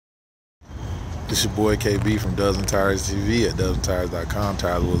This your boy KB from Dozen Tires TV at dozentires.com.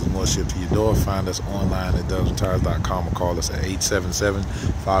 Tires, wheels, and more shipped to your door. Find us online at dozentires.com or call us at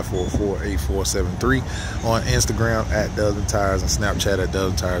 877-544-8473. On Instagram at Dozen Tires and Snapchat at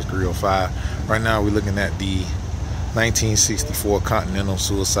Dozen Tires 305. Right now we're looking at the 1964 Continental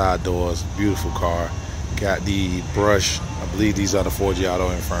suicide doors. Beautiful car. Got the brush. I believe these are the Forgiato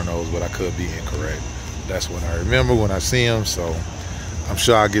Infernos, but I could be incorrect. That's what I remember when I see them, so I'm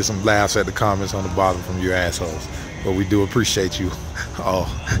sure I'll get some laughs at the comments on the bottom from you assholes. But we do appreciate you all.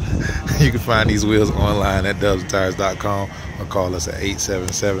 You can find these wheels online at dozentires.com or call us at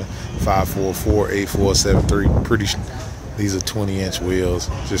 877-544-8473. These are 20-inch wheels.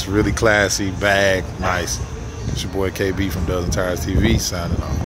 Just really classy, bag, nice. It's your boy KB from Dozen Tires TV signing off.